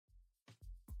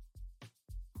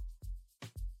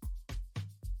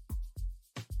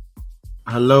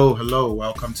Hello, hello.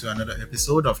 Welcome to another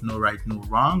episode of No Right, No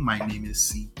Wrong. My name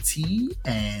is CT,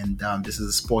 and this is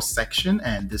the sports section.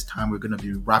 And this time we're going to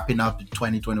be wrapping up the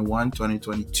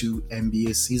 2021-2022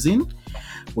 NBA season.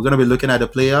 We're going to be looking at the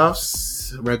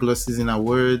playoffs, regular season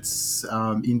awards,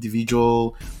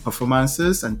 individual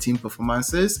performances, and team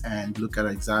performances, and look at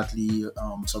exactly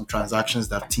some transactions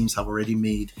that teams have already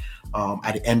made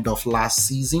at the end of last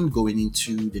season going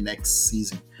into the next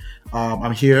season.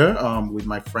 I'm here with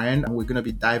my friend, and we're going to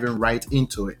be diving right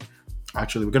into it.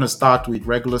 Actually, we're going to start with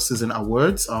regular season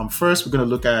awards. First, we're going to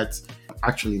look at,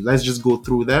 let's just go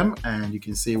through them and you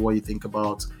can say what you think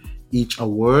about each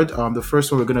award. The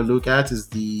first one we're going to look at is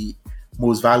the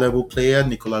most valuable player,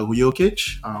 Nikola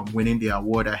Jokic, winning the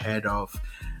award ahead of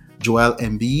Joel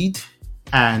Embiid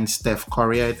and Steph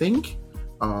Curry, I think.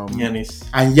 Yanis.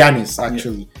 And Giannis,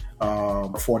 actually.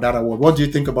 For that award. What do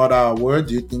you think about our award?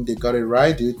 Do you think they got it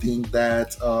right? Do you think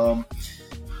that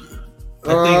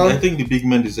I think the big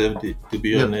man deserved it, to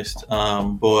be honest.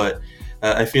 But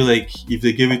I feel like if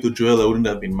they gave it to Joel, I wouldn't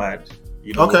have been mad.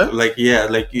 Okay.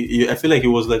 I feel like it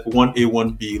was like 1A,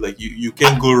 1B. Like you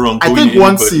can't go wrong. I think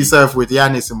 1C self with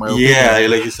Giannis in my opinion. Yeah,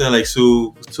 like you said, like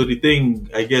so the thing,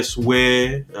 I guess,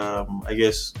 where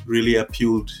really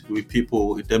appealed with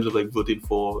people in terms of like voting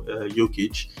for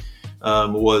Jokic.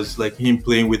 Was like him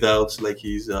playing without like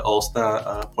his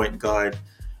all-star point guard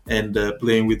and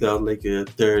playing without like a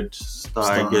third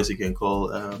star, I guess you can call.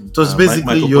 So it's basically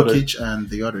Michael Jokic and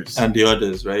the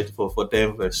others. Right, for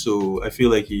Denver. So I feel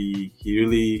like he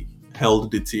really held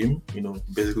the team,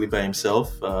 basically by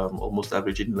himself, almost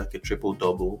averaging like a triple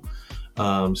double.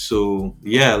 So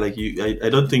yeah, I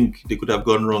don't think they could have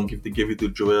gone wrong if they gave it to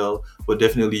Joel, but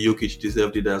definitely Jokic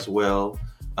deserved it as well.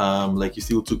 He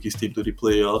still took his team to the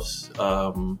playoffs,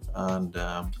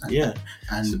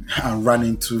 and ran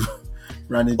into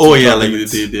oh yeah, like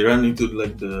they ran into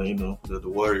like the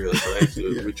Warriors, right? So,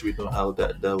 Yeah. which we know how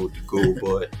that would go,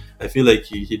 but I feel like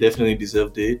he definitely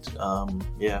deserved it.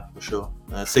 Yeah, for sure.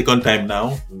 Second time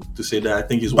now to say that. I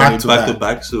think he's Back winning to back back. to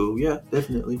back. So yeah,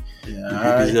 definitely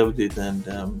Yeah, he deserved it,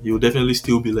 and he will definitely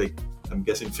still be like, I'm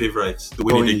guessing, favorites to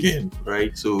win it again,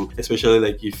 right? So especially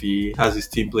like if he has his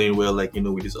team playing well, like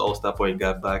with his all-star point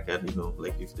guard back, and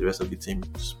like if the rest of the team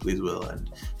just plays well,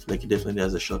 and like he definitely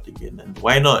has a shot again. And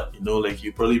why not? Like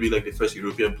you probably be like the first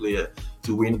European player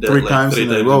to win that Three like times three in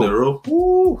a times row. in a row.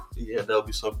 Woo! Yeah, that'll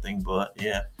be something. But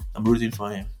yeah, I'm rooting for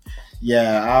him.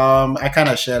 Yeah, I kind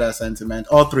of share that sentiment.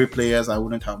 All three players I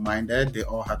wouldn't have minded. They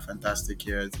all had fantastic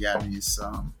years. Giannis,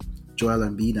 Joel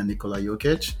Embiid, and Nikola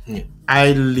Jokic. Yeah.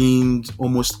 I leaned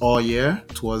almost all year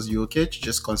towards Jokic,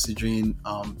 just considering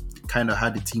kind of how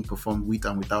the team performed with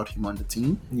and without him on the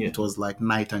team. Yeah. It was like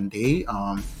night and day.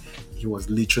 He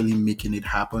was literally making it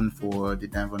happen for the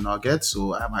Denver Nuggets.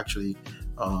 So I'm actually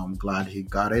glad he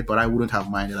got it, but I wouldn't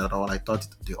have minded at all. I thought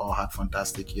they all had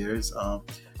fantastic years.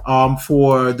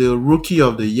 For the rookie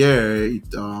of the year,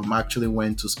 it actually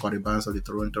went to Scottie Barnes of the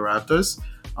Toronto Raptors.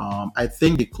 I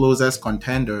think the closest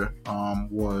contender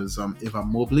was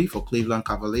Evan Mobley for Cleveland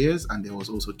Cavaliers, and there was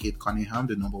also Kate Cunningham,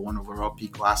 the number one overall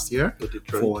pick last year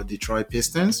for Detroit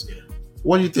Pistons. Yeah.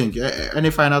 What do you think?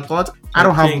 Any final thought?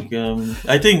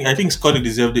 I think Scotty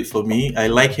deserved it for me. I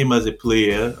like him as a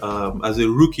player, as a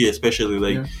rookie especially.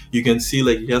 Like you can see,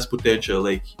 like he has potential.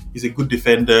 Like he's a good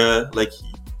defender. Like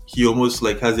he almost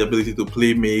like has the ability to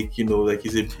play make. Like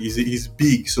he's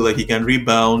big, so like he can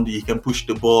rebound, he can push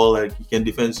the ball, like he can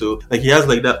defend. So like he has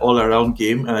like that all around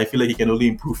game, and I feel like he can only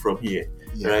improve from here.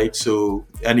 Yeah. Right, so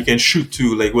and he can shoot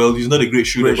too. Like, well, he's not a great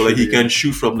shooter, but like he yeah. can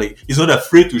shoot from like he's not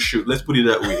afraid to shoot. Let's put it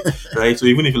that way, right? So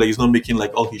even if like he's not making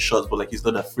like all his shots, but like he's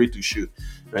not afraid to shoot,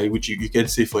 right? Which you can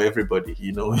say for everybody,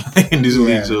 in this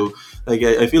league. So like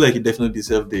I feel like he definitely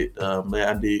deserved it.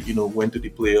 And they went to the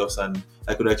playoffs, and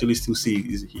I could actually still see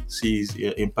his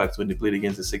impact when they played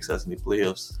against the Sixers in the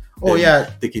playoffs. Oh yeah,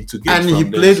 taking 2 games. And he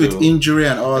played with injury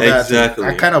and all that. Exactly.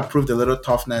 I kind of proved a little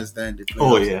toughness there in the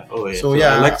playoffs. Oh yeah. So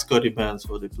yeah, I like Scottie Barnes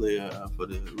for the player for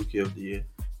the rookie of the year.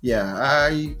 Yeah,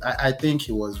 I think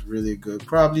he was really good.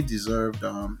 Probably deserved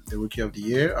the rookie of the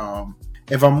year.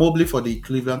 Evan Mobley for the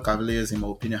Cleveland Cavaliers, in my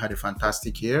opinion, had a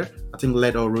fantastic year. I think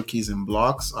led all rookies in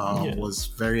blocks. Was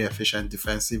very efficient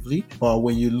defensively. But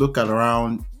when you look at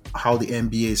around how the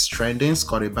NBA is trending,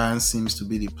 Scottie Barnes seems to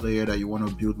be the player that you want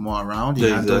to build more around. He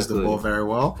handles the ball very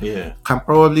well. Yeah, can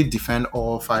probably defend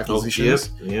all 5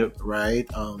 positions. Yep. Right.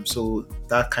 So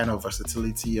that kind of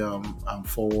versatility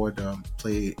forward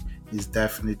play is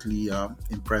definitely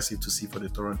impressive to see for the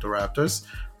Toronto Raptors.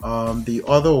 The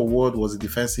other award was the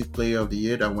Defensive Player of the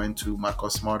Year that went to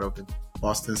Marcus Smart of the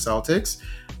Boston Celtics.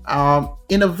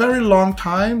 In a very long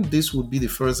time, this would be the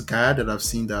first guy that I've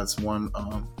seen that's won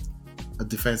a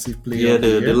defensive player Yeah, of the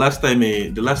the year. last time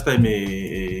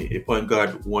a point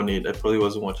guard won it, I probably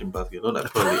wasn't watching basketball. Not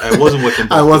that probably, I wasn't watching I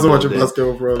basketball. wasn't watching then.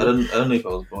 basketball, probably. I don't know if I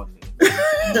was born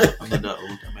then. I'm not that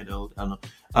old. Am I that old? I don't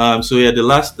know. So yeah, the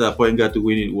last point guard to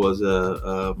win it was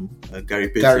Gary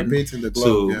Payton. Gary Payton, the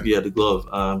glove. So yeah, the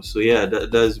glove. So yeah,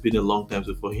 that's been a long time.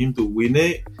 So for him to win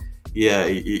it, yeah,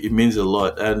 it means a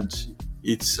lot, and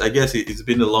I guess it's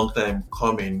been a long time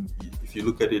coming. If you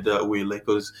look at it that way, like,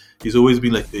 because he's always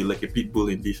been like a pit bull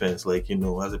in defense, like,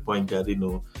 as a point guard,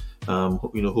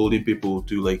 holding people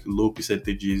to like low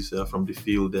percentages from the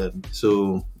field, and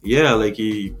so yeah, like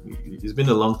he's been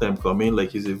a long time coming. Like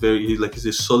he's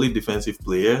a solid defensive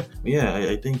player. Yeah,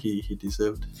 I think he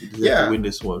deserved to win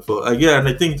this one for yeah, and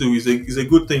I think too it's a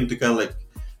good thing to kind of like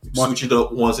switch it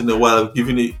up once in a while,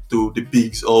 giving it to the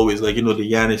bigs always, like the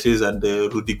Giannis's and the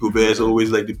Rudy Gobert's, always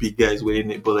like the big guys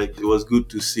winning it. But like it was good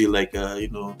to see like a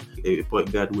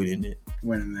point guard winning it.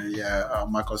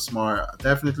 Marcus Smart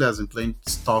definitely has been playing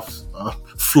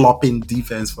flopping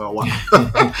defense for a while.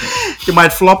 He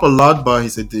might flop a lot, but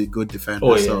he's a good defender,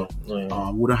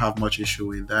 wouldn't have much issue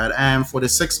with that. And for the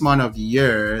sixth man of the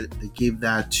year, they gave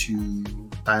that to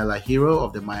Tyler Hero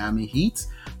of the Miami Heat.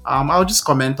 I'll just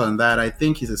comment on that. I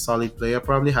think he's a solid player,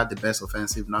 probably had the best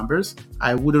offensive numbers.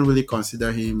 I wouldn't really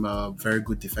consider him a very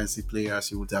good defensive player, as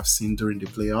you would have seen during the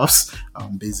playoffs.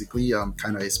 Basically,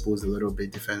 kind of exposed a little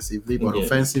bit defensively, but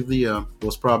offensively,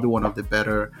 was probably one of the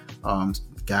better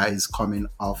guys coming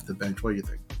off the bench. What do you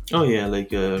think? Oh yeah,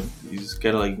 like he's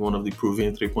kind of like one of the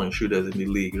proven 3-point shooters in the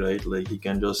league, right? Like he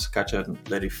can just catch it and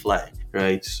let it fly,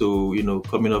 right? So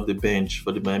coming off the bench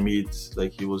for the Miami Heat,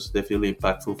 like he was definitely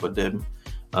impactful for them.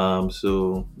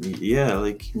 So yeah,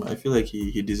 like I feel like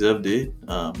he deserved it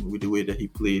with the way that he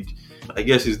played. I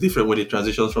guess it's different when it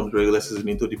transitions from the regular season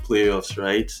into the playoffs,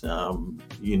 right?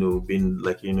 Being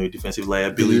like a defensive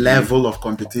liability. The level of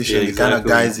competition, the kind of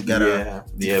guys you gotta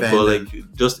defend. But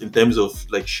like just in terms of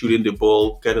like shooting the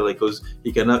ball, kind of like, because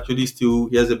he can actually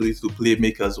he has the ability to play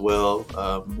make as well.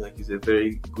 Like he's a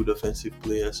very good offensive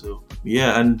player. So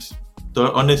yeah, and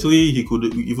honestly, he could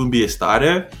even be a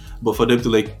starter. But for them to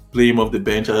like play him off the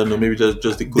bench, I don't know, maybe just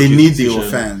the coaching they need decision. The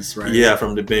offense, right? Yeah,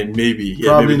 from the bench, maybe.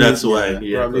 Yeah, maybe that's why.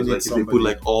 Yeah, because like if they put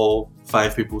like all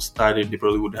 5 people starting, they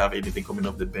probably wouldn't have anything coming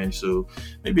off the bench. So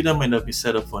maybe that might not be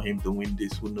set up for him to win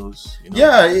this. Who knows?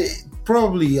 Yeah,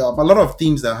 probably. A lot of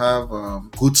teams that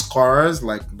have good scorers,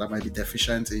 like that might be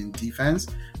deficient in defense.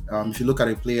 If you look at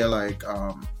a player like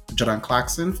Jordan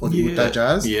Clarkson for the Utah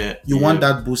Jazz, you want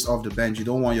that boost off the bench. You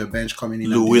don't want your bench coming in.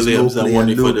 Lou Williams, that won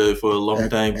it for a long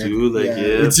time too.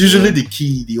 It's usually the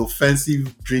key, the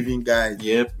offensive driven guy.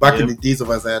 Back in the days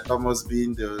of Isaiah Thomas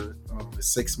being the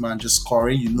 6th man just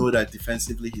scoring, you know that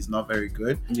defensively he's not very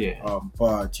good.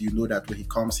 But you know that when he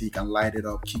comes, he can light it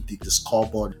up, keep the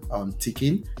scoreboard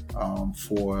ticking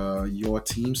for your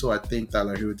team. So I think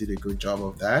Tyler Hero did a good job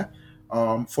of that.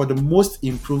 For the most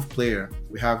improved player,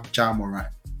 we have Ja Morant.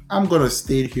 I'm going to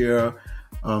state here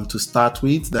to start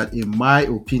with that, in my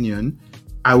opinion,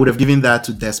 I would have given that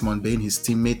to Desmond Bane, his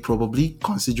teammate, probably,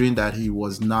 considering that he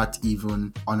was not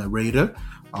even on a radar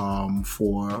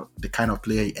for the kind of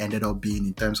player he ended up being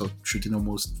in terms of shooting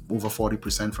almost over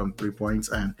 40% from 3 points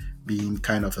and being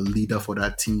kind of a leader for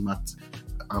that team at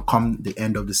come the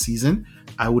end of the season.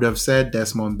 I would have said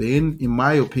Desmond Bane. In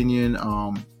my opinion,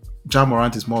 Ja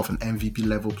Morant is more of an MVP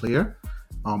level player.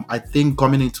 I think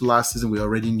coming into last season, we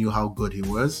already knew how good he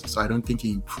was. So I don't think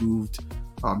he improved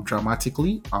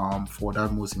dramatically for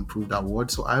that most improved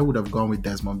award. So I would have gone with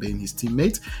Desmond Bane, his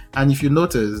teammate. And if you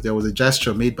notice, there was a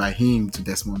gesture made by him to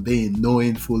Desmond Bane,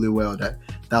 knowing fully well that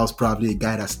was probably a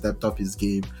guy that stepped up his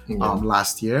game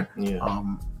last year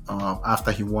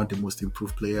after he won the most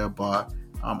improved player. But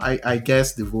I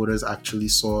guess the voters actually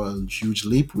saw a huge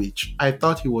leap, which I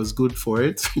thought he was good for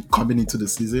it coming into the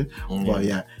season.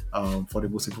 But for the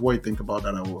most improved, what do you think about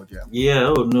that award?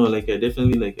 Oh no, like I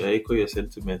definitely I echo your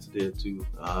sentiments there too.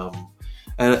 I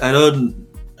don't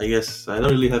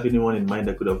really have anyone in mind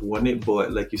that could have won it,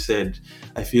 but like you said,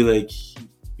 I feel like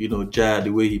Ja, the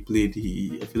way he played,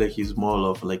 I feel like he's more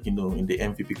of like in the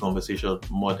MVP conversation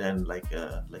more than like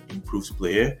improved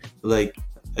player. Like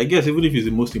I guess even if he's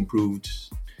the most improved,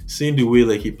 seeing the way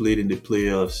like he played in the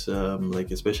playoffs,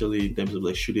 like especially in terms of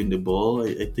like shooting the ball,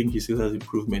 I think he still has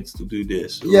improvements to do there.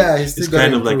 So it's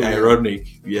kind of like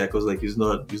ironic, because like he's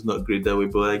not great that way.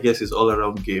 But I guess his all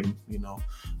around game,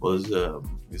 was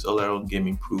his all around game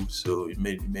improved, so it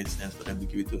made sense for them to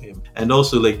give it to him. And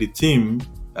also like the team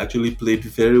actually played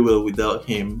very well without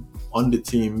him on the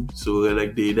team. So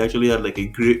like they actually had like a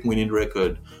great winning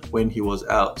record when he was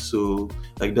out. So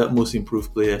like that most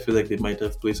improved player, I feel like they might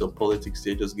have played some politics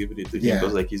there, just giving it to him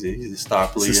because like he's a star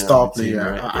player. He's a star on the team,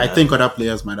 player. right? I think other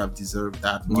players might have deserved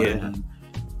that more than him,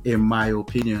 in my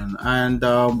opinion. And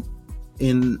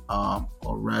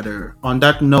or rather, on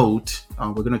that note,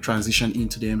 we're going to transition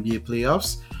into the NBA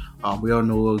playoffs. We all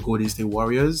know Golden State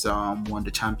Warriors won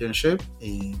the championship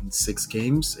in 6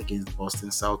 games against the Boston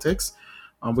Celtics.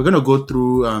 We're going to go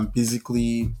through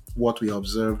basically what we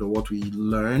observed or what we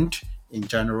learned in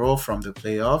general from the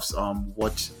playoffs.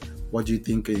 What do you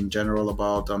think in general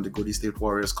about the Golden State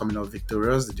Warriors coming out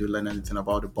victorious? Did you learn anything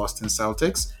about the Boston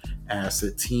Celtics as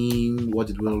a team? What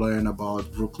did we learn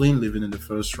about Brooklyn living in the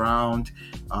first round?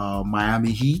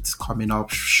 Miami Heat coming up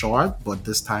short, but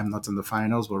this time not in the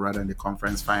finals, but rather in the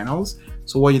conference finals.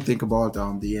 So what do you think about the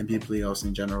NBA playoffs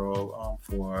in general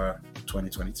for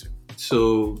 2022?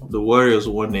 So the Warriors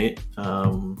won it.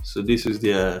 So this is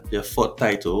their 4th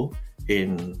title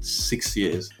in 6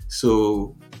 years.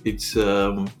 So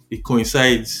it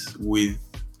coincides with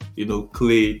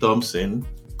Klay Thompson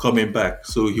coming back.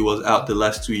 So he was out the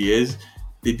last 2 years.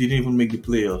 They didn't even make the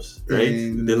playoffs,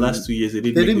 right? The last 2 years they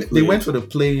didn't. They went for the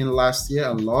play-in last year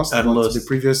and lost. The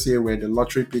previous year were the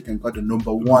lottery pick and got the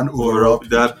number 1 overall.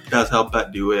 That's how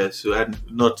bad they were. So, and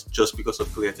not just because of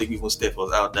Klay. I think even Steph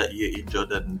was out that year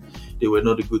injured, and they were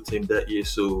not a good team that year.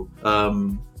 So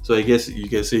I guess you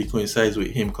can say it coincides with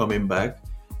him coming back.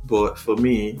 But for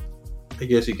me, I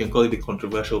guess you can call it a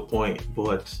controversial point.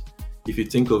 But if you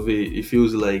think of it, it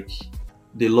feels like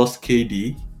they lost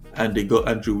KD and they got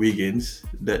Andrew Wiggins.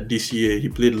 That this year he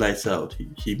played lights out.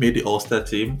 He made the All-Star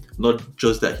team. Not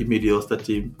just that he made the All-Star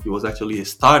team, he was actually a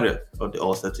starter on the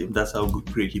All-Star team. That's how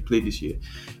great he played this year.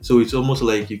 So it's almost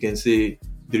like you can say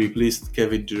they replaced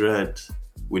Kevin Durant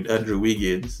with Andrew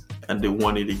Wiggins and they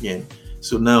won it again.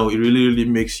 So now it really, really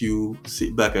makes you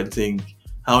sit back and think,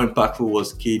 how impactful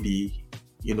was KD,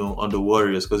 on the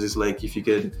Warriors? Because it's like if you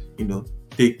can,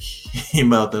 take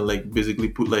him out and like basically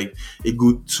put like a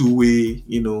good two-way,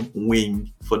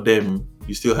 wing for them,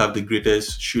 you still have the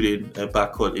greatest shooting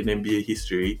backcourt in NBA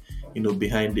history,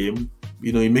 behind him.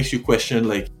 It makes you question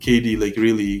like KD, like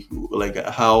really, like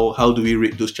how do we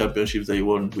rate those championships that he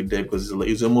won with them? Because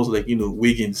it's almost like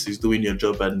Wiggins is doing your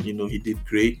job and he did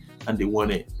great and they won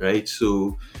it, right?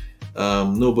 So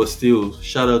no, but still,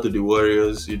 shout out to the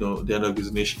Warriors. They're an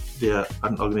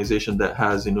organization that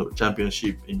has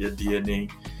championship in their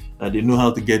DNA. They know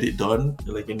how to get it done,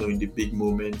 like in the big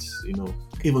moments.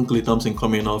 Even Klay Thompson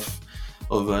coming off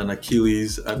of an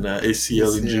Achilles and an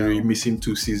ACL injury, missing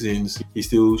 2 seasons, he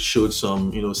still showed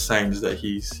some signs that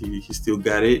he still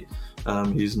got it.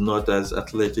 He's not as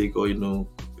athletic or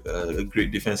a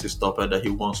great defensive stopper that he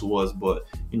once was, but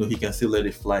he can still let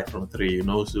it fly from 3.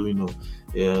 So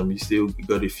he still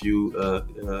got a few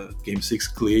game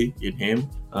 6 Klay in him.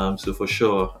 So for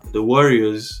sure, the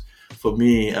Warriors, for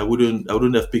me, I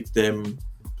wouldn't have picked them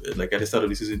like at the start of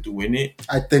the season to win it.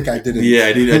 I think I didn't. Yeah,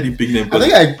 I didn't pick them. I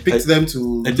think I picked them to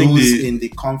lose in the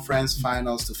conference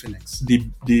finals to Phoenix.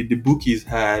 The bookies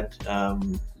had the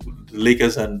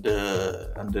Lakers and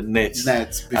the Nets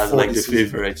as like the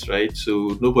favorites, right?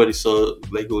 So nobody saw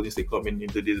like Golden State coming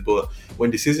into this. But when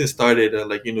the season started,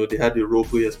 and they had the role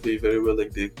players play very well,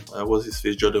 like what's his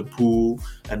face, Jordan Poole,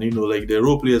 and like the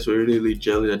role players were really, really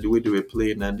gelling and the way they were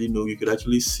playing, and you could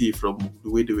actually see from the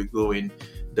way they were going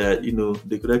that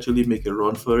they could actually make a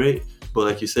run for it. But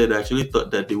like you said, I actually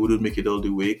thought that they wouldn't make it all the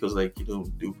way because they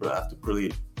would have to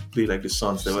play like the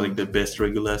Suns. They were like the best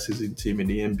regular season team in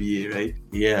the NBA, right?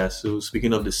 Yeah. So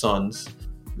speaking of the Suns,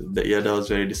 that was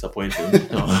very disappointing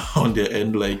on their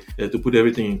end. To put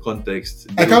everything in context,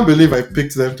 I can't believe I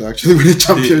picked them to actually win the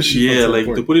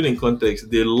championship. To put it in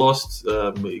context, they lost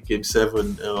Game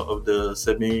 7 of the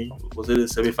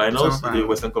semi-finals, the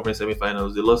Western Conference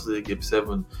semi-finals. They lost Game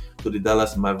 7 to the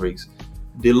Dallas Mavericks.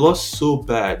 They lost so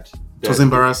bad. It was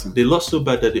embarrassing. They lost so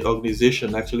bad that the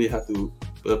organization actually had to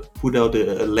put out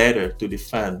a letter to the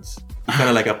fans, kind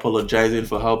of like apologizing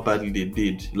for how badly they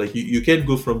did. Like you can't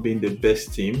go from being the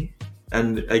best team,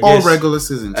 and I guess all regular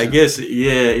season. I guess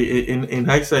in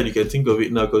hindsight you can think of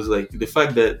it now because like the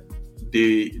fact that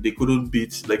they couldn't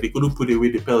beat, like they couldn't put away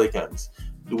the Pelicans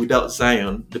without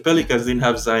Zion. The Pelicans didn't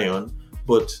have Zion,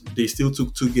 but they still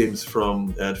took 2 games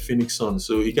from Phoenix Suns.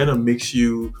 So it kind of makes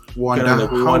you wonder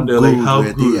how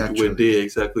good were they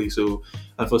exactly. So,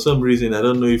 and for some reason, I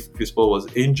don't know if Chris Paul was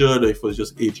injured or if it was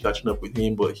just age catching up with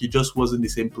him, but he just wasn't the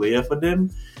same player for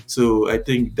them. So I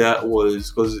think that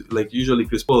was because, like, usually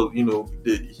Chris Paul,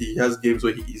 he has games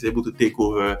where he is able to take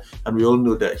over, and we all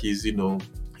know that he's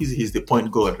he's the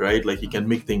point guard, right? Like he can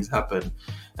make things happen,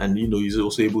 and he's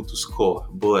also able to score.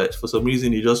 But for some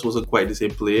reason, he just wasn't quite the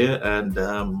same player. And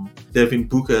Devin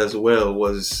Booker as well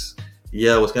was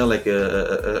kind of like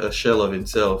a shell of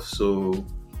himself. So,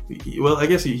 well, I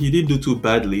guess he didn't do too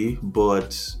badly,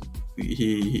 but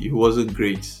he wasn't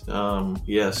great.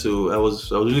 So I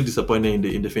was really disappointed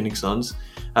in the Phoenix Suns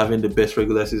having the best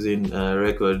regular season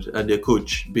record, and their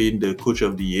coach being the coach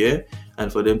of the year,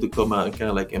 and for them to come out and kind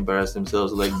of like embarrass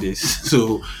themselves like this.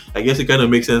 So I guess it kind of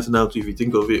makes sense now if you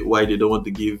think of it, why they don't want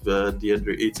to give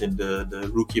DeAndre Ayton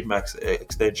the rookie max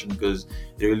extension, because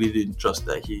they really didn't trust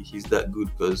that he's that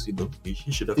good, because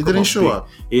he should have He come didn't up show big. up.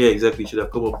 Yeah, exactly. He should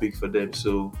have come up big for them.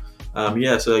 So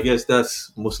so I guess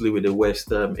that's mostly with the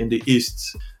West. In the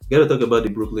East, gotta talk about the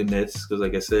Brooklyn Nets, because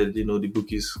like I said, the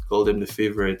bookies call them the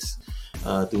favorites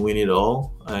to win it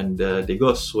all, and they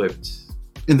got swept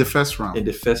In the first round. in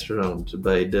the first round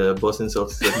by the Boston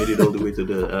Celtics that made it all the way to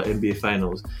the NBA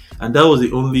Finals. And that was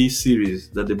the only series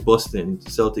that the Boston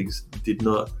Celtics did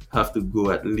not have to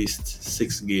go at least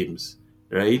 6 games,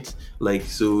 right? Like,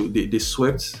 so they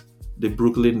swept the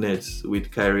Brooklyn Nets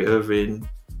with Kyrie Irving,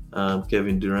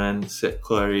 Kevin Durant, Seth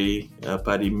Curry,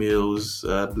 Patty Mills,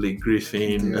 Blake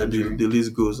Griffin, the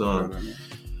list goes on.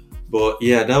 But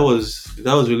yeah, that was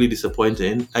really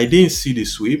disappointing. I didn't see the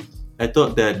sweep. I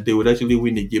thought that they would actually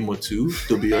win a game or two,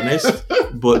 to be honest.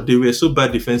 But they were so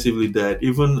bad defensively that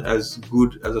even as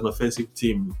good as an offensive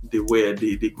team they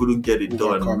couldn't get it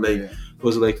done. It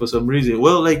was like, for some reason,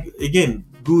 well, like, again,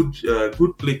 good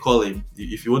play calling.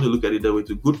 If you want to look at it that way,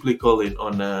 too, good play calling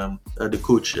on the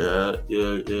coach,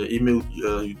 Ime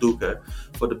Udoka,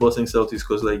 for the Boston Celtics,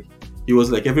 because like, he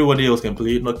was like, everybody else can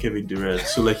play, not Kevin Durant.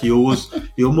 So like, he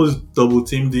almost double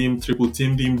teamed him, triple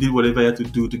teamed him, did whatever he had to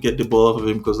do to get the ball off of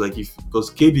him, because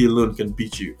KD alone can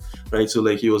beat you, right? So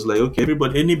like, he was like, okay,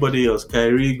 anybody else,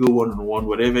 Kyrie, go 1-on-1,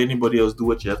 whatever, anybody else, do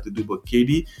what you have to do, but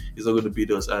KD is not going to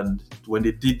beat us. And when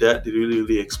they did that, they really,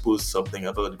 really exposed something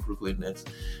about the Brooklyn Nets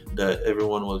that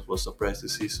everyone was surprised to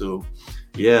see. So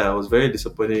yeah, I was very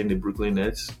disappointed in the Brooklyn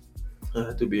Nets.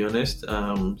 To be honest.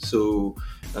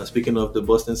 Speaking of the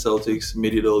Boston Celtics,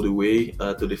 made it all the way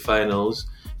to the finals.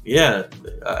 Yeah,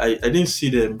 I didn't see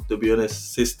them, to be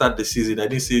honest, say start the season. I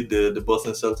didn't see the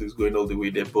Boston Celtics going all the way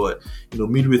there, but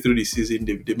midway through the season,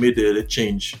 they made the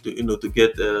change to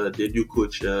get the new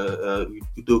coach,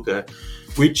 Udoka,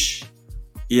 which,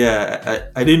 yeah,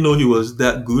 I didn't know he was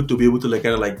that good to be able to like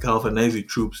kind of like galvanize the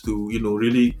troops to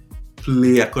really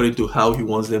play according to how he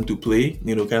wants them to play,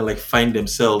 kind of like find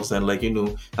themselves, and like,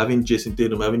 having Jason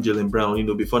Tatum, having Jaylen Brown,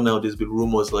 before now there's been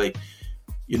rumors like,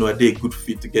 are they a good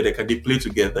fit together? Can they play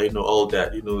together? All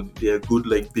that, they are good,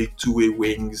 like big two-way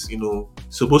wings,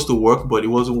 supposed to work, but it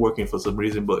wasn't working for some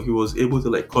reason. But he was able to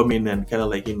like come in and kind of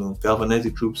like, galvanize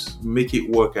the troops, make it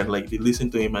work, and like they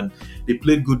listened to him and they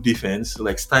played good defense,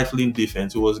 like stifling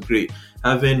defense. It was great.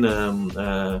 Having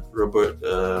Robert,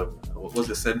 what was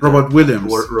the center? Robert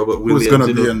Williams. Who's going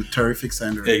to be a terrific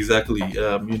center. Exactly.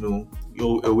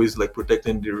 Always like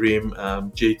protecting the rim.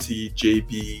 JT,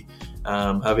 JB.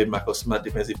 Having Marcus Smart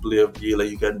defensive player of the year,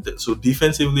 like so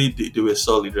defensively they were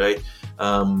solid, right?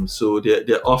 So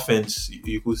their offense,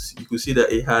 you could see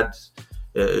that it had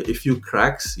a few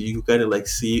cracks. You could kind of like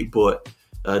see, but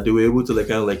they were able to like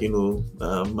kind of like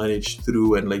manage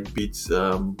through and like beat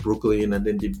Brooklyn, and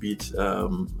then they beat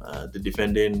the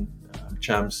defending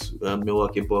champs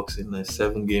Milwaukee Bucks in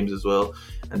 7 games as well,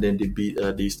 and then they beat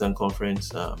the Eastern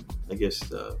Conference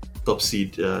top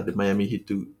seed, the Miami Heat,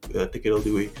 to take it all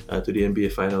the way to the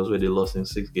NBA Finals, where they lost in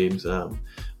 6 games.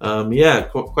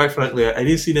 Quite frankly, I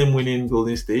didn't see them winning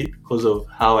Golden State because of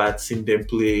how I had seen them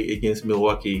play against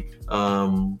Milwaukee,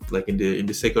 like in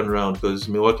the second round, because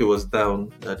Milwaukee was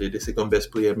down the second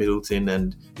best player, Middleton,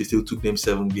 and they still took them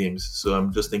 7 games. So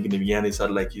I'm just thinking, if Giannis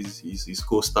had like his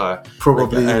co-star,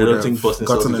 probably I don't think Boston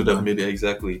Celtics would have made it.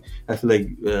 Exactly. I feel like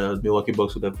Milwaukee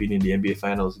Bucks would have been in the NBA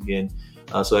Finals again.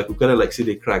 So I could kind of like see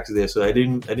the cracks there. So I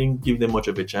didn't give them much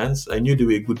of a chance. I knew they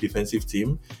were a good defensive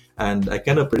team, and I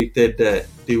kind of predicted that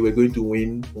they were going to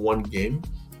win 1 game,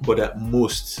 but at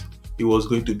most it was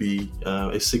going to be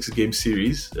a 6-game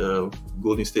series.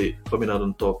 Golden State coming out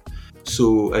on top.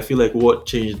 So I feel like what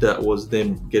changed that was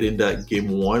them getting that game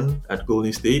 1 at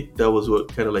Golden State. That was what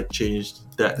kind of like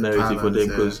changed that narrative for them,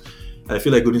 because I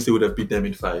feel like Golden State would have beat them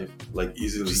in 5, like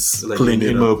easily. Just like clean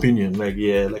in it my up. opinion, like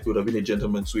it would have been a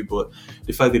gentleman's sweep. But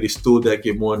the fact that they stole that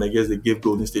game 1, I guess they gave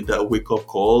Golden State that wake up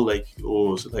call,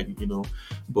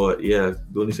 But yeah,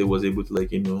 Golden State was able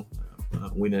to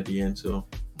win at the end. So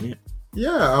yeah.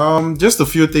 Yeah, just a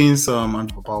few things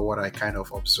about what I kind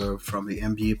of observed from the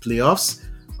NBA playoffs.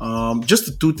 Just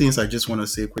the two things I just want to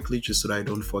say quickly, just so that I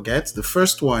don't forget. The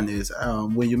first one is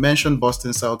when you mentioned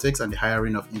Boston Celtics and the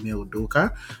hiring of Ime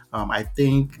Udoka, I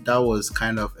think that was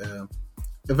kind of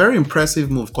a very impressive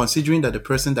move, considering that the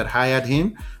person that hired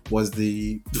him was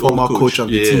the former coach of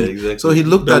the team. Exactly. So he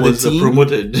looked at the team.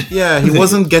 Promoted. Yeah, he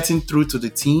wasn't getting through to the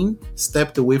team,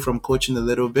 stepped away from coaching a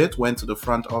little bit, went to the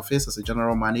front office as a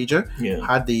general manager,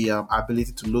 had the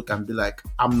ability to look and be like,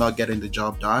 I'm not getting the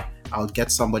job done. I'll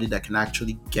get somebody that can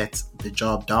actually get the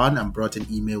job done, and brought in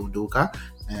Ime Udoka.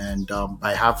 And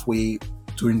by halfway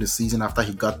during the season, after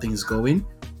he got things going,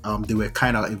 they were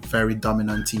kind of a very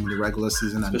dominant team in the regular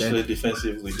season, and especially then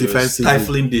defensively,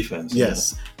 stifling defense.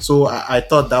 Yes, so I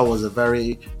thought that was a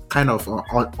very kind of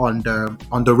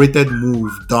underrated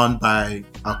move done by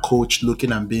a coach,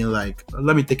 looking and being like,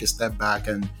 let me take a step back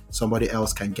and somebody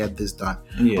else can get this done.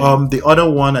 The other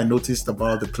one I noticed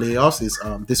about the playoffs is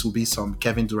this will be some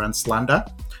Kevin Durant slander,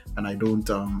 and I don't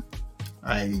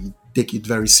I take it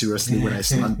very seriously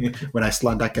when I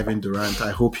slander Kevin Durant. I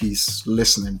hope he's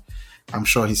listening. I'm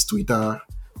sure his Twitter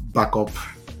backup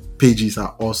pages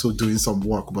are also doing some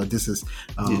work, but this is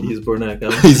his burner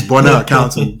account. His burner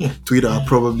account on Twitter are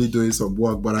probably doing some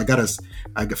work. But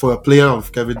for a player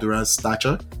of Kevin Durant's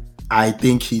stature, I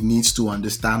think he needs to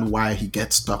understand why he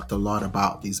gets talked a lot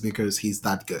about this, because he's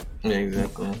that good. Yeah,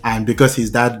 exactly. And because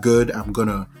he's that good, I'm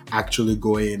gonna actually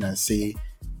go in and say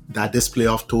that this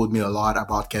playoff told me a lot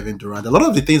about Kevin Durant. A lot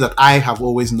of the things that I have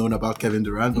always known about Kevin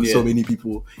Durant, but so many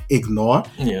people ignore.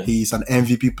 He's an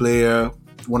MVP player,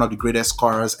 one of the greatest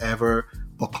scorers ever,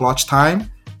 but clutch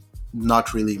time,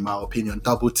 not really, in my opinion.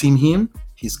 Double team him,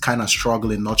 he's kind of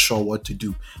struggling, not sure what to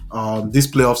do.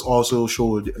 These playoffs also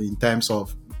showed in terms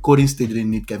of Golden State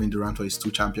didn't need Kevin Durant for his 2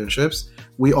 championships.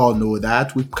 We all know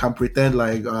that. We can pretend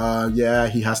like,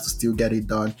 he has to still get it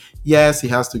done. Yes, he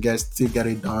has to still get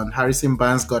it done. Harrison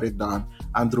Barnes got it done.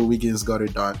 Andrew Wiggins got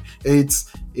it done.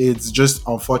 It's just,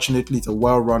 unfortunately, it's a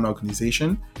well-run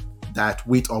organization that,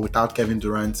 with or without Kevin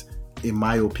Durant, in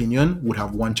my opinion, would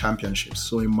have won championships.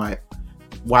 So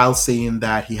while saying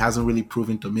that, he hasn't really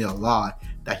proven to me a lot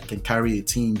that he can carry a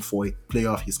team for a player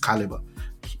of his caliber.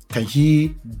 Can he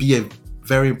be a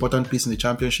very important piece in the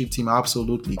championship team?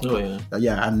 Absolutely.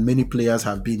 And many players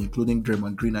have been, including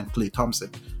Draymond Green and Klay Thompson.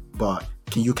 But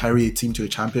can you carry a team to a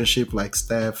championship like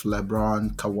Steph,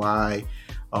 LeBron, Kawhi,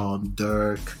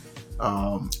 Dirk,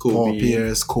 Paul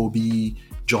Pierce, Kobe,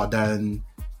 Jordan,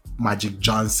 Magic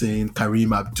Johnson,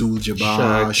 Kareem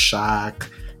Abdul-Jabbar, Shaq,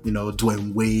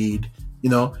 Dwayne Wade?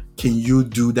 Can you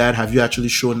do that? Have you actually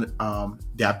shown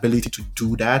the ability to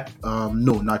do that?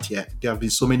 No, not yet. There have been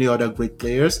so many other great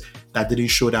players that didn't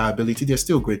show that ability. They're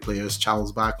still great players.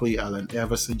 Charles Barkley, Allen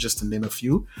Iverson, just to name a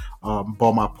few.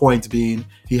 But my point being,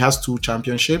 he has 2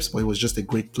 championships, but he was just a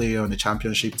great player on the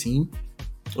championship team.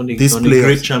 On a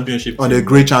great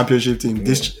championship team.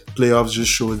 These playoffs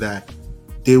just show that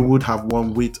they would have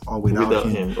won with or without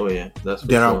him.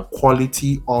 There are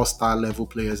quality all-star level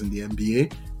players in the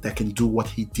NBA that can do what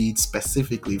he did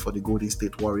specifically for the Golden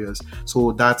State Warriors.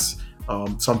 So that's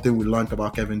something we learned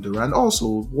about Kevin Durant.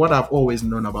 Also, what I've always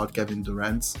known about Kevin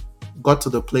Durant, got to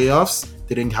the playoffs,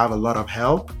 didn't have a lot of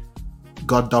help,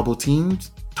 got double teamed,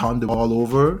 turned the ball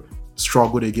over,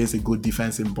 struggled against a good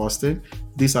defense in Boston.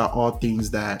 These are all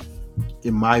things that,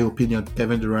 in my opinion,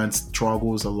 Kevin Durant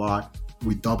struggles a lot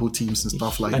with double teams and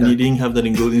stuff like that. And he didn't have that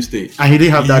in Golden State.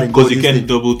 Because you can't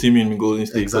double team in Golden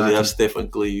State because they have Steph and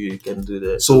Klay. You can do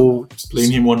that. So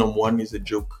playing him one-on-one is a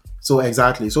joke. So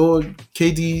exactly. So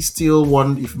KD still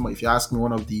won, if you ask me,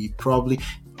 one of the probably,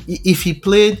 if he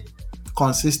played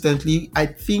consistently, I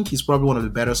think he's probably one of the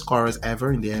better scorers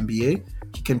ever in the NBA.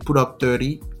 He can put up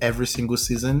 30 every single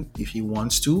season if he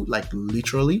wants to, like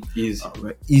literally.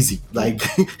 Easy. Like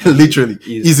literally.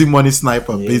 Easy money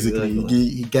sniper, basically. Exactly.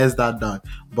 He gets that done.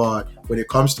 But when it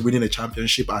comes to winning a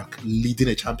championship and leading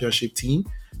a championship team,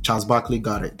 Charles Barkley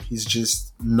got it. He's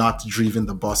just not driven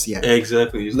the bus yet.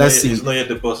 Exactly. He's not yet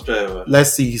the bus driver.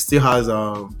 Let's see. He still has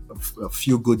a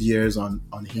few good years on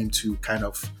him to kind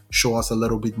of show us a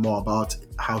little bit more about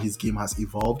how his game has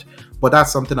evolved. But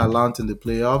that's something I learned in the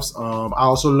playoffs. I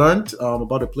also learned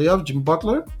about the playoffs. Jimmy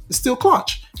Butler is still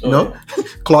clutch.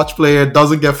 Clutch player,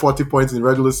 doesn't get 40 points in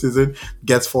regular season,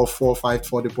 gets 4, 5,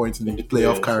 40 points in the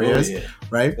playoff careers.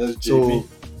 Right? So,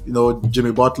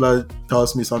 Jimmy Butler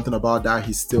tells me something about that.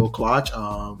 He's still clutch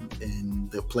in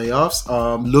the playoffs.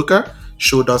 Luka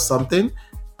showed us something.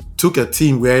 Took a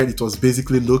team where it was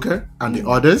basically Luka and the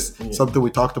others, something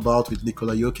we talked about with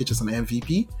Nikola Jokic as an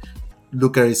MVP.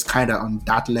 Luka is kind of on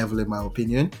that level, in my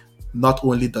opinion. Not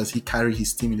only does he carry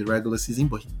his team in the regular season,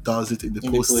 but he does it in the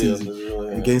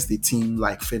postseason against a team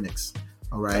like Phoenix.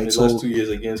 All And right. the So last 2 years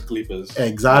against Clippers.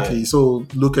 exactly. Yeah. So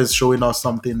Luka's showing us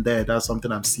something there. That's something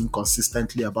I'm seeing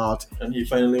consistently about. And he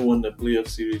finally won the playoff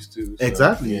series too. So,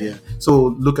 Exactly. Yeah.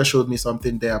 So Luka showed me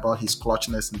something there about his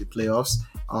clutchness in the playoffs,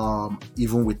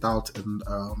 even without a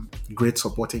great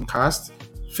supporting cast.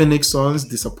 Phoenix Suns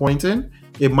disappointing.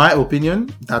 In my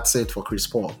opinion, that's it for Chris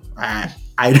Paul. That's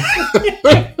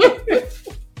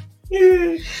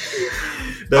it.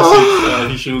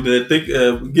 He should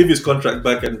give his contract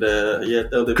back and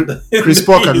tell them. Chris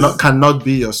Paul cannot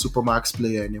be a supermax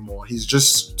player anymore. He's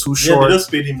just too short. They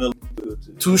just paid him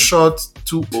too short,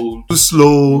 too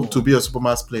slow to be a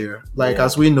supermax player.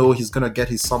 As we know, he's gonna get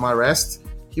his summer rest.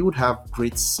 He would have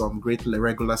some great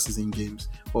regular season games,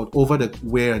 but over the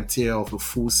wear and tear of a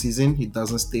full season, he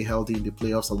doesn't stay healthy in the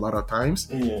playoffs a lot of times,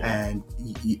 and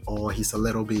he's a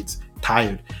little bit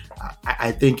tired.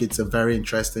 I think it's a very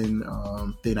interesting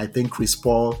thing. I think Chris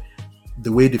Paul,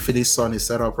 the way the Phoenix Sun is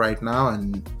set up right now,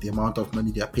 and the amount of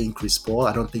money they are paying Chris Paul,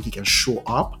 I don't think he can show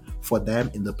up for them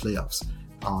in the playoffs.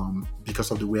 Because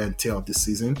of the wear and tear of the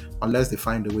season, unless they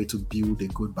find a way to build a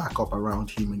good backup around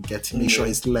him and make sure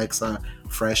his legs are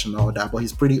fresh and all that. But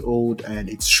he's pretty old and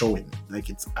it's showing.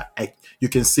 You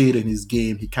can see it in his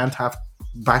game. He can't have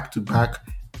back-to-back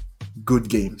good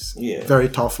games. Very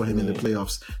tough for him in the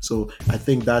playoffs. So I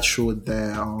think that showed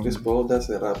there. Chris Paul, that's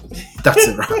a wrap. That's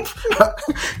a wrap.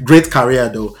 Great career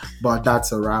though, but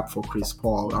that's a wrap for Chris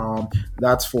Paul.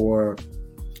 That's for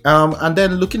and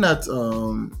then looking at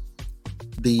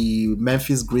the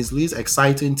Memphis Grizzlies,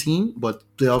 exciting team, but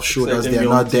playoff showed us they're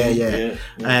not there yet.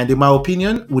 And in my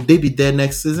opinion, would they be there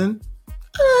next season?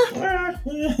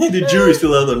 The jury's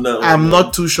still out on that one. I'm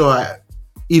not too sure.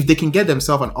 If they can get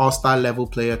themselves an all-star level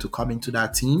player to come into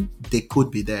that team, they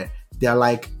could be there. They're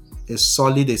like a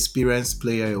solid, experienced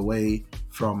player away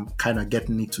from kind of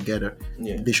getting it together.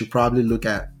 They should probably look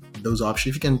at those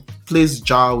options. If you can place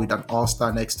Ja with an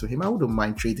all-star next to him, I wouldn't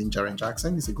mind trading Jaren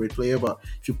Jackson. He's a great player, but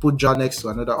if you put Ja next to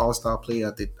another all-star player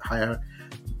at the higher,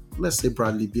 let's say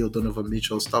Bradley Beal, Donovan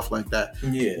Mitchell, stuff like that,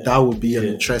 that would be an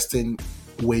interesting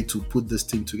way to put this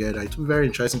team together. It will be very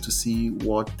interesting to see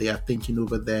what they are thinking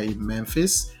over there in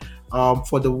Memphis.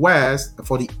 For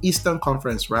the Eastern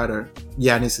Conference rather,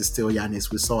 Giannis is still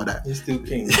Giannis. We saw that. He's still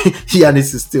king.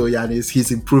 Giannis is still Giannis. He's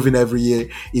improving every year,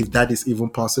 if that is even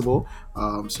possible.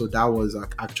 So that was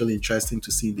actually interesting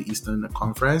to see in the Eastern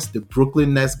Conference. The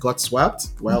Brooklyn Nets got swept.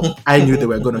 Well, I knew they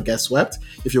were going to get swept.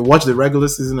 If you watch the regular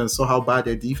season and saw how bad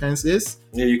their defense is,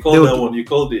 you called that one. You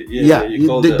called it.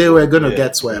 They were going to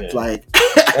get swept.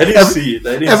 I didn't see it.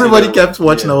 Everybody kept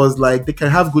watching. I was like, they can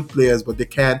have good players, but they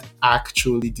can't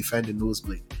actually defend the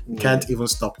nosebleed. You can't even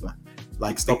stop them.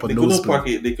 Stop a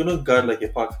nosebleed. They couldn't guard a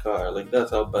parked car.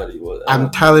 That's how bad it was. I'm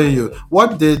telling you.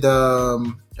 What did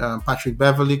Patrick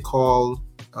Beverly call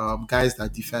guys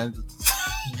that defend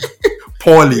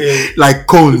poorly, like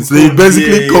cones? They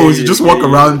basically cones. You just walk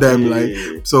around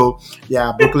them So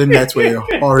yeah, Brooklyn Nets were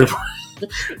horrible. The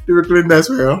Brooklyn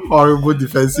Nets were a horrible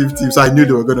defensive team, so I knew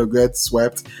they were going to get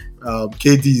swept.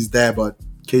 KD is there, but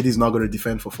KD is not going to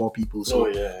defend for 4 people,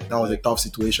 so that was a tough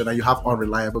situation. And you have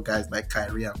unreliable guys like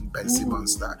Kyrie and Ben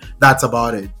Simmons. That's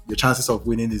about it. Your chances of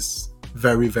winning is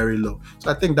very, very low. So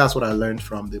I think that's what I learned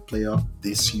from the playoff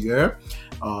this year,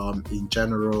 in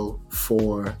general,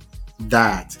 for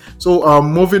that. So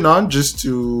moving on, just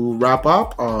to wrap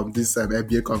up this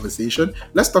NBA conversation,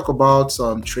 let's talk about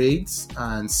some trades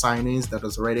and signings that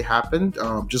has already happened.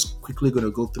 Just quickly going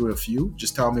to go through a few.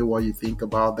 Just tell me what you think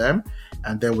about them,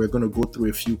 and then we're going to go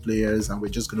through a few players, and we're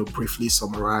just going to briefly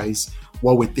summarize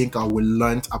what we think we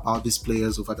learned about these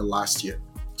players over the last year.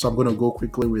 So I'm going to go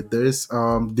quickly with this.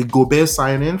 The Gobert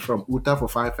signing from Utah for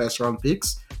 5 first-round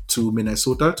picks to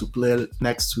Minnesota to play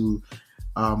next to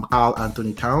Karl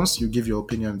Anthony Towns. You give your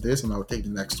opinion on this, and I'll take the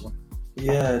next one.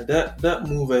 Yeah, that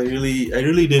move, I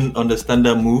really didn't understand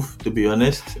that move, to be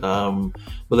honest.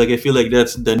 But I feel like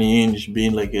that's Danny Ainge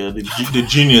being the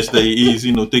genius that he is,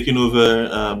 taking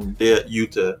over there at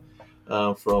Utah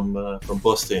from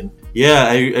Boston. Yeah,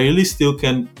 I really still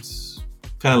can't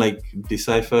kind of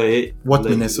decipher it. What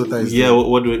Minnesota is? Yeah,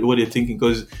 what they're thinking,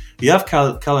 because you have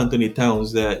Karl Anthony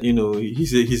Towns that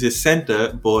he's a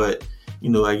center, but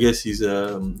I guess he's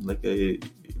a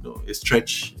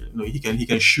stretch. He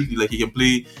can shoot, he can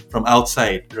play from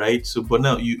outside, right? So, but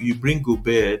now you bring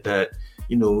Gobert that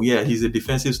he's a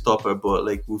defensive stopper, but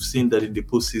like we've seen that in the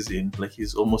postseason, like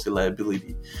he's almost a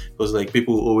liability because like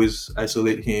people always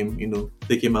isolate him,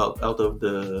 take him out of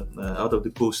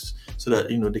the post so that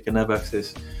they can have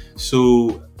access.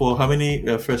 So for how many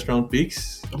first round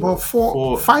picks? About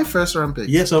five first round picks.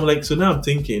 Yeah, so now I'm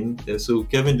thinking. So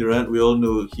Kevin Durant, we all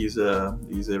know he's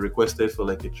requested for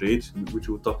like a trade, which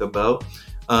we'll talk about.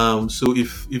 So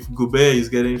if Gobert is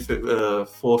getting 4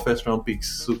 first round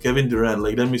picks, so Kevin Durant,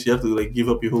 like that means you have to like give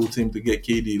up your whole team to get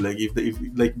KD. Like if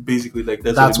like basically like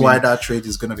that's why that trade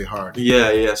is gonna be hard.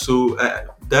 Yeah. So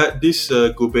this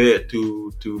Gobert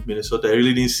to Minnesota, I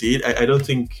really didn't see it. I don't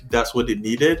think that's what they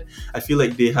needed. I feel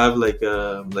like they have like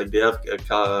they have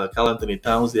Karl Anthony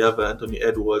Towns, they have Anthony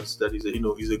Edwards. That is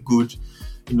he's a good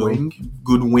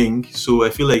good wing. So I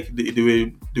feel like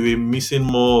they were missing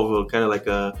more of a kind of like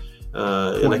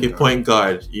a point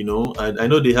guard. I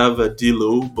know they have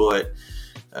D'Lo, but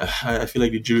I feel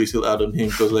like the jury is still out on him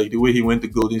because like the way he went to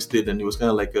Golden State and it was kind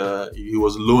of like he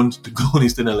was loaned to Golden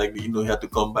State and like he had to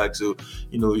come back, so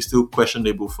it's still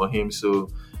questionable for him. So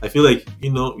I feel like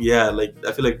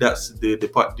I feel like that's the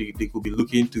part they could be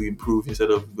looking to improve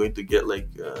instead of going to get like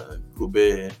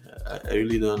Gobert. I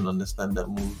really don't understand that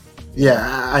move.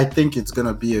 Yeah, I think it's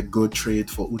gonna be a good trade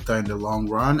for Utah in the long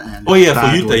run. And for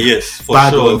Utah, yes,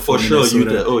 for sure,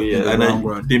 Utah. Oh yeah,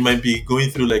 and they might be going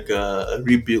through like a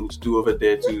rebuild too over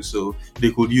there too, so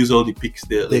they could use all the picks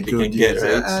there they can get,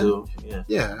 right? So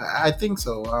yeah, I think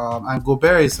so. And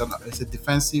Gobert is a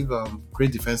defensive,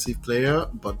 great defensive player,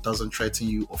 but doesn't threaten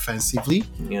you offensively.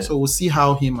 Yeah. So we'll see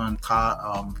how him and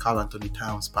Karl Anthony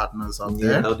Towns partners out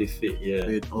there. How they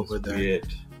fit, over there. Weird.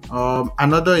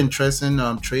 Another interesting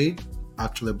trade,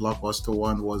 actually blockbuster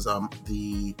one, was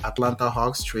the Atlanta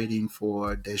Hawks trading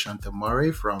for DeJounte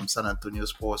Murray from San Antonio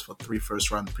Spurs for 3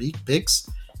 first-round picks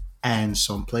and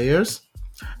some players.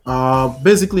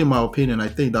 Basically, in my opinion, I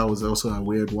think that was also a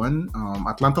weird one.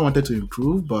 Atlanta wanted to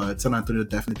improve, but San Antonio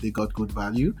definitely got good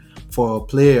value for a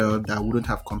player that wouldn't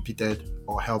have competed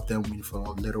or helped them win for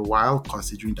a little while,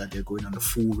 considering that they're going on a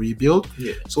full rebuild.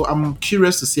 Yeah. So I'm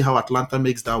curious to see how Atlanta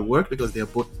makes that work because they're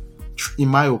both, in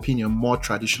my opinion, more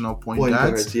traditional point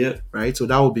guards. Yeah. Right? So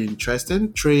that will be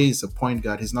interesting. Trey is a point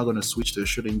guard. He's not going to switch to a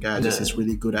shooting guard. He's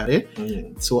really good at it. Yeah.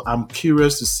 So I'm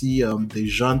curious to see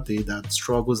DeJounte, that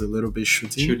struggles a little bit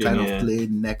shooting of play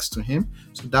next to him.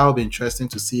 So that will be interesting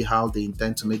to see how they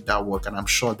intend to make that work. And I'm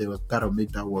sure they will gotta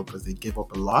make that work because they gave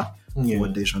up a lot for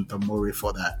DeJounte Murray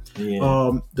for that.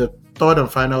 Yeah. The third and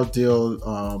final deal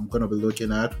I'm going to be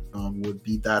looking at would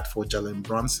be that for Jalen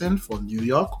Brunson for New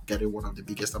York, getting one of the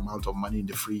biggest amount of money in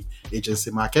the free agency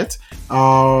market.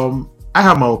 I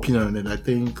have my opinion on it. I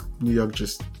think New York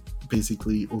just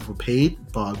basically overpaid,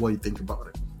 but what do you think about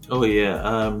it? Oh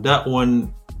yeah, that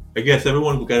one, I guess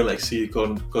everyone could kind of like see it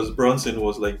because Brunson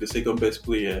was like the second best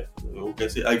player, we can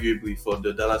say arguably, for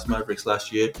the Dallas Mavericks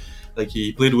last year. Like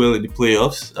he played well in the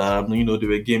playoffs. There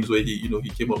were games where he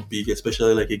came up big,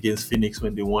 especially like against Phoenix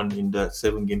when they won in that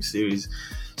 7-game series.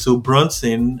 So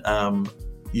Brunson,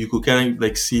 you could kind of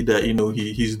like see that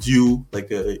he's due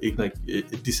like a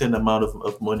decent amount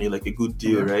of money, like a good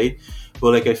deal, right?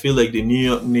 But like I feel like the New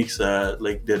York Knicks are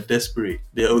like they're desperate.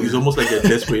 It's almost like they're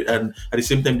desperate, and at the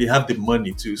same time they have the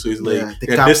money too. So it's like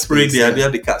they're desperate. Space, they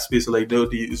have the cap space. So like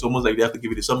it's almost like they have to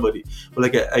give it to somebody. But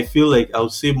like I feel like I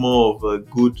would say more of a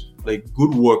good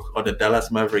work on the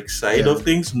Dallas Mavericks side of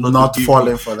things, not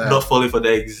falling for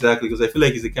that exactly, because I feel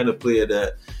like he's the kind of player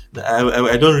that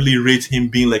I don't really rate him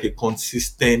being like a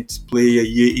consistent player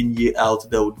year in year out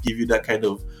that would give you that kind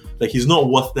of, like, he's not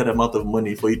worth that amount of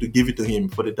money for you to give it to him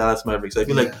for the Dallas Mavericks. I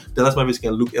feel like Dallas Mavericks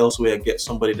can look elsewhere and get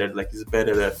somebody that like is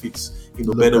better, that fits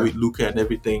better with Luka and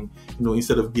everything,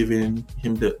 instead of giving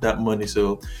him that money.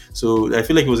 So I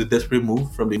feel like it was a desperate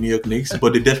move from the New York Knicks,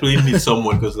 but they desperately need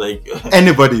someone because like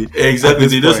anybody exactly,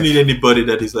 they just need anybody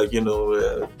that is like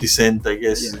decent, I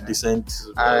guess, decent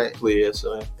player.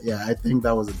 So I think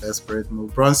that was a desperate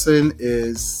move. Brunson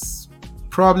is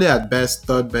probably at best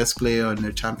third best player on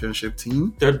the championship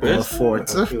team. Third best? Or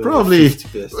fourth. Probably.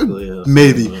 Player,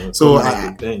 maybe.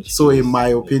 So in my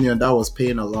opinion, that was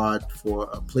paying a lot for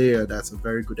a player that's a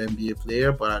very good NBA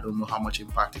player, but I don't know how much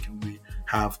impact it can really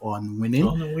have on winning.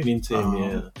 On the winning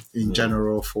team, in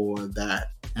general for that.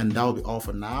 And that will be all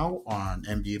for now on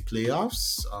NBA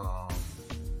playoffs,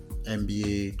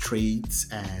 NBA trades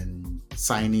and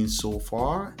signings so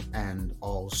far, and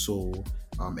also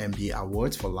NBA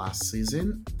awards for last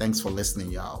season. Thanks for listening,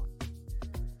 y'all.